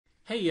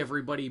Hey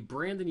everybody,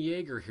 Brandon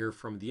Yeager here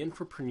from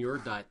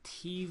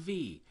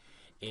theinfopreneur.tv,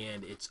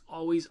 and it's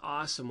always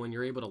awesome when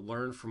you're able to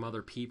learn from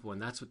other people,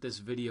 and that's what this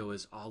video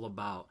is all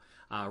about.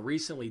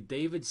 Recently,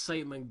 David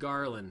Siteman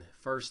Garland,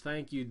 first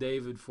thank you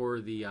David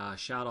for the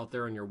shout out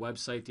there on your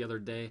website the other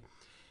day.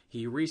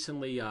 He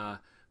recently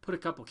put a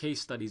couple case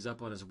studies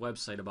up on his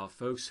website about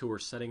folks who are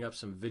setting up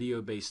some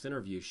video-based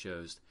interview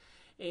shows.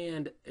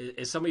 And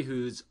as somebody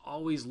who's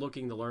always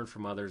looking to learn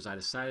from others, I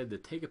decided to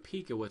take a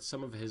peek at what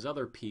some of his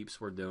other peeps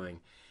were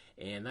doing.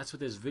 And that's what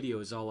this video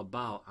is all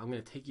about. I'm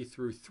going to take you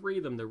through three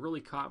of them that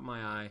really caught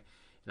my eye.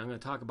 And I'm going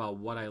to talk about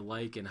what I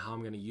like and how I'm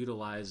going to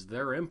utilize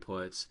their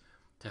inputs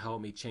to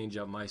help me change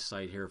up my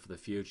site here for the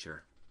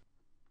future.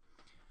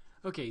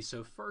 Okay,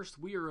 so first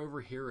we are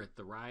over here at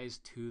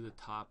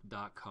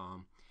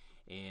therisetothetop.com.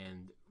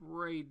 And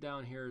right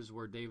down here is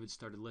where David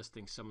started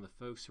listing some of the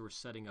folks who are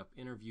setting up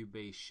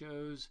interview-based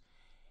shows.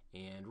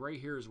 And right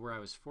here is where I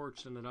was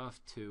fortunate enough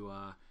to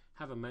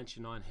have a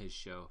mention on his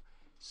show.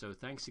 So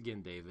thanks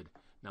again, David.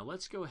 Now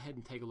let's go ahead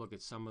and take a look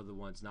at some of the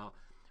ones. Now,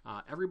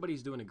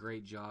 everybody's doing a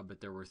great job, but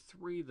there were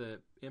three that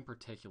in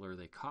particular,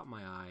 they caught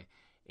my eye,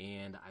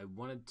 and I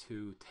wanted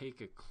to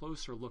take a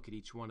closer look at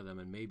each one of them,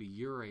 and maybe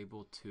you're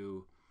able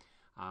to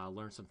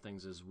learn some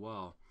things as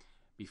well.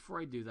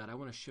 Before I do that, I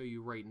want to show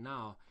you right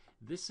now,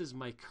 this is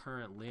my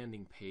current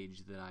landing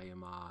page that I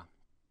am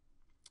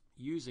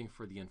using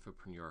for the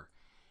Infopreneur.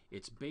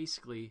 It's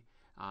basically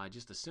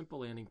just a simple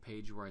landing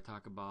page where I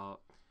talk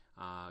about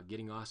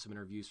getting awesome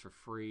interviews for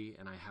free,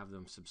 and I have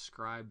them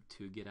subscribed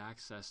to get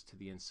access to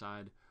the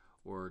inside,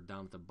 or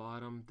down at the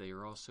bottom they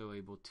are also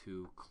able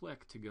to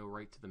click to go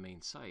right to the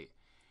main site.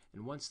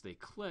 And once they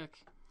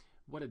click,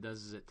 what it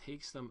does is it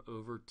takes them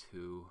over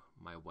to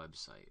my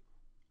website.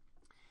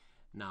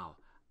 Now,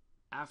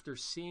 after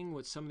seeing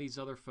what some of these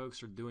other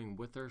folks are doing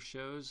with their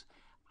shows,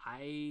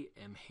 I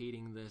am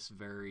hating this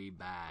very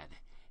bad.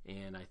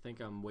 And I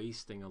think I'm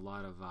wasting a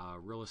lot of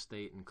real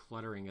estate and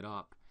cluttering it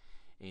up.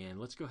 And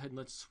let's go ahead and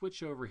let's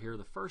switch over here.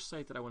 The first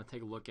site that I want to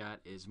take a look at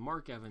is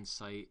Mark Evans'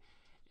 site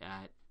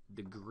at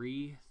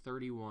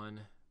degree31.com.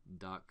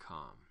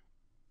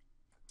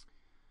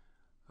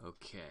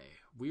 Okay,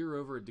 we're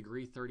over at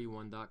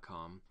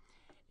degree31.com,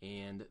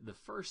 and the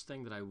first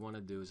thing that I want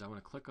to do is I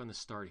want to click on the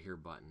Start Here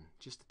button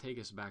just to take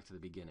us back to the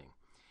beginning.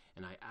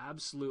 And I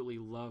absolutely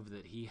love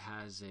that he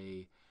has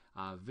a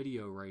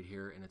video right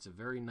here, and it's a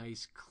very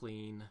nice,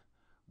 clean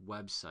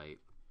website.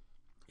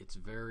 It's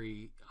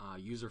very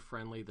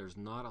user-friendly. There's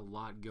not a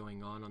lot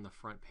going on the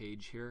front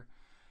page here,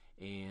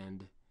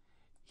 and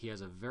he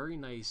has a very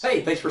nice...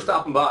 Hey, thanks for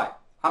stopping by.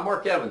 I'm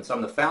Mark Evans.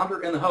 I'm the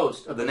founder and the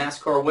host of the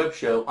NASCAR Web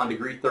Show on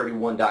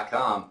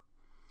degree31.com.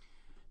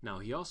 Now,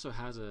 he also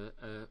has a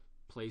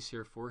place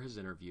here for his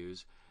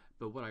interviews,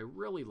 but what I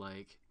really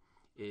like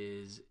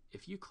is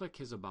if you click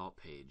his About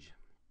page,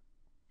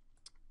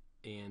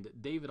 and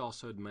David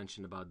also had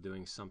mentioned about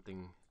doing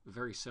something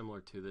very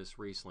similar to this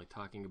recently,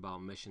 talking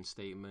about mission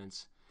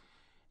statements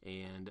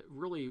and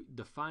really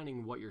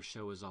defining what your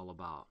show is all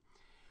about.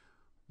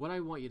 What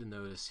I want you to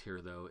notice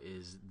here, though,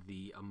 is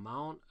the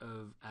amount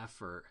of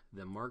effort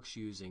that Mark's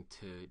using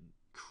to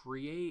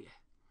create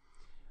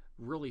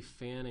really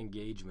fan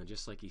engagement,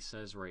 just like he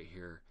says right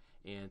here,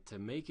 and to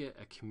make it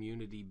a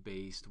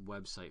community-based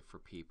website for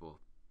people.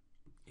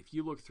 If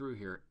you look through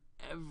here,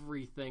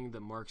 everything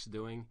that Mark's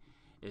doing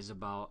is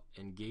about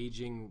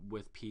engaging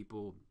with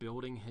people,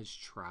 building his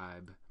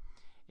tribe,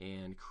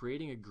 and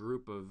creating a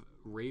group of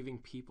raving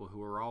people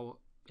who are all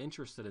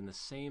interested in the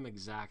same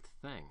exact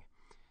thing.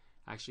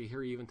 Actually,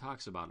 here he even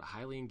talks about it,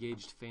 highly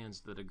engaged fans,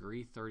 the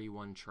Degree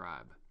 31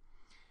 tribe.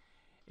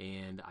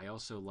 And I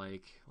also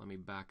like, let me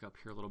back up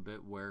here a little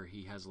bit, where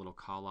he has a little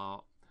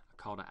call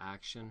to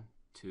action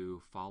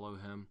to follow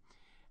him.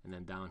 And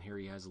then down here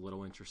he has a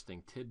little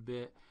interesting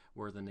tidbit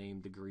where the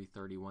name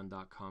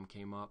degree31.com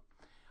came up.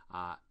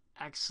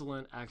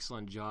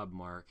 Excellent job,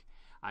 Mark.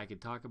 I could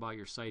talk about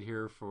your site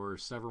here for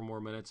several more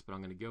minutes, but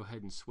I'm going to go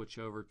ahead and switch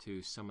over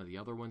to some of the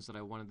other ones that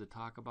I wanted to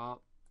talk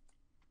about.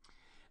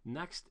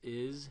 Next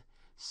is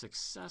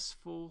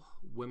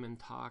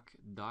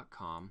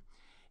successfulwomentalk.com,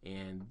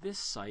 and this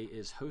site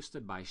is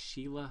hosted by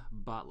Sheila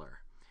Butler.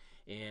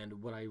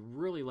 And what I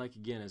really like,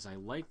 again, is I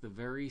like the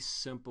very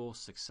simple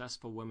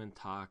Successful Women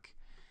Talk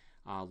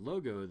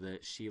logo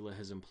that Sheila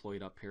has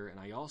employed up here, and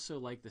I also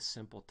like the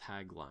simple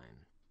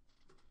tagline.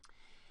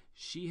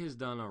 She has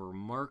done a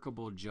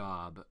remarkable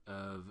job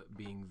of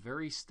being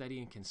very steady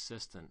and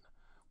consistent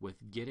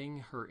with getting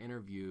her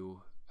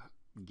interview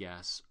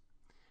guests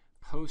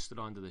posted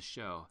onto the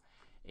show,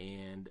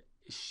 and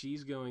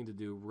she's going to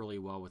do really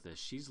well with this.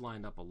 She's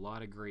lined up a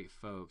lot of great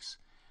folks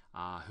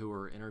who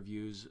her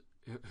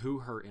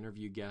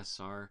interview guests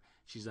are.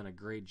 She's done a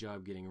great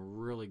job getting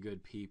really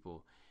good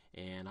people,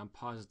 and I'm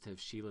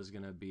positive Sheila's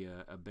going to be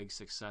a big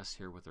success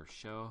here with her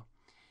show.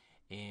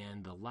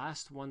 And the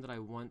last one that I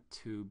want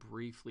to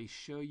briefly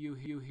show you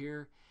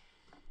here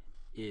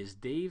is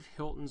Dave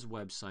Hilton's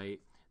website.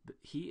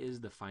 He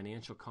is the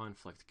Financial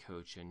Conflict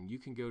Coach, and you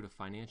can go to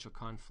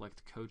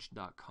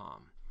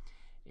financialconflictcoach.com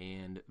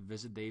and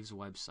visit Dave's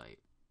website.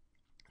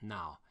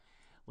 Now,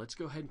 let's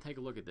go ahead and take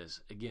a look at this.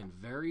 Again,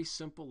 very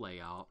simple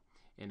layout.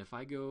 And if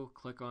I go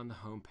click on the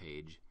home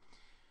page,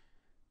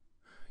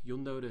 you'll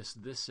notice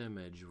this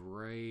image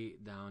right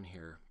down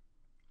here.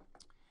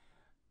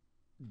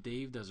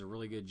 Dave does a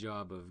really good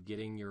job of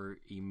getting your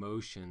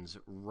emotions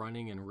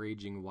running and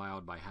raging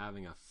wild by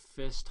having a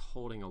fist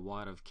holding a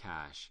wad of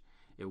cash.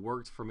 It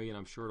worked for me, and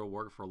I'm sure it'll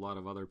work for a lot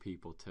of other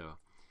people too.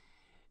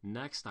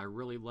 Next, I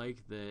really like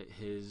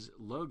his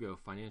logo,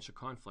 Financial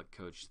Conflict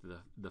Coach.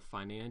 The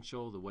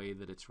financial, the way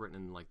that it's written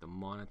in like the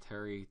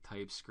monetary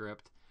type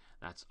script,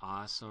 that's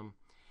awesome.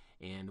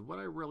 And what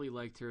I really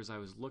liked here is I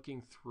was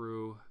looking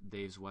through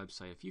Dave's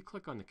website. If you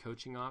click on the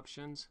coaching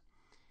options,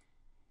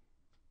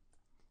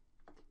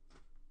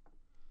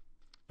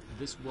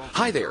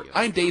 Hi there,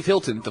 I'm Dave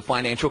Hilton, the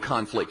Financial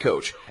Conflict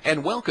Coach,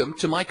 and welcome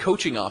to my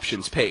coaching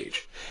options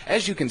page.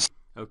 As you can see...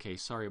 Okay,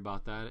 sorry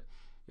about that.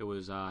 It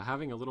was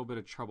having a little bit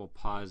of trouble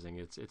pausing.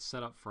 It's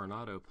set up for an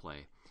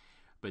autoplay.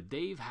 But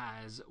Dave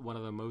has one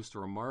of the most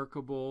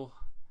remarkable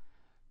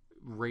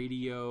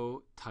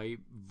radio type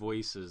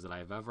voices that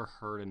I've ever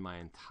heard in my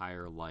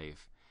entire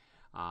life.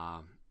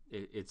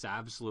 It's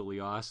absolutely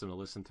awesome to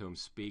listen to him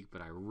speak,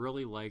 but I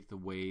really like the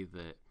way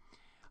that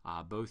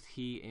both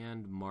he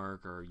and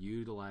Mark are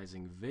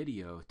utilizing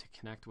video to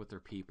connect with their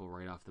people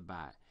right off the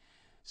bat.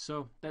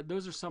 So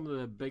those are some of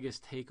the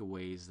biggest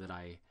takeaways that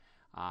I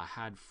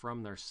had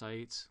from their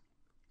sites,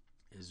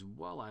 as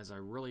well as I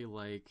really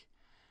like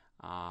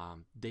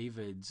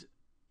David's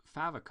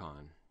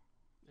favicon,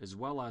 as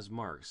well as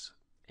Mark's.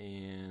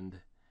 And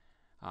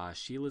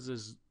Sheila's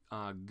is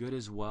good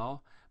as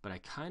well, but I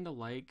kind of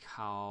like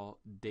how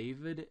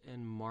David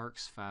and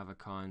Mark's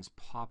favicons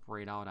pop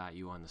right out at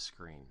you on the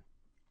screen.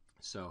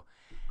 So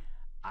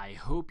I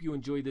hope you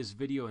enjoyed this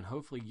video, and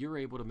hopefully you're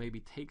able to maybe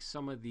take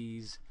some of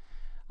these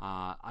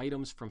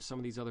items from some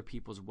of these other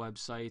people's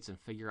websites and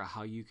figure out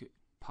how you could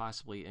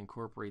possibly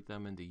incorporate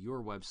them into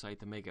your website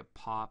to make it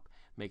pop,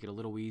 make it a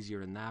little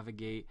easier to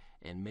navigate,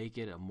 and make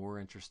it a more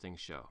interesting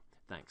show.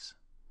 Thanks.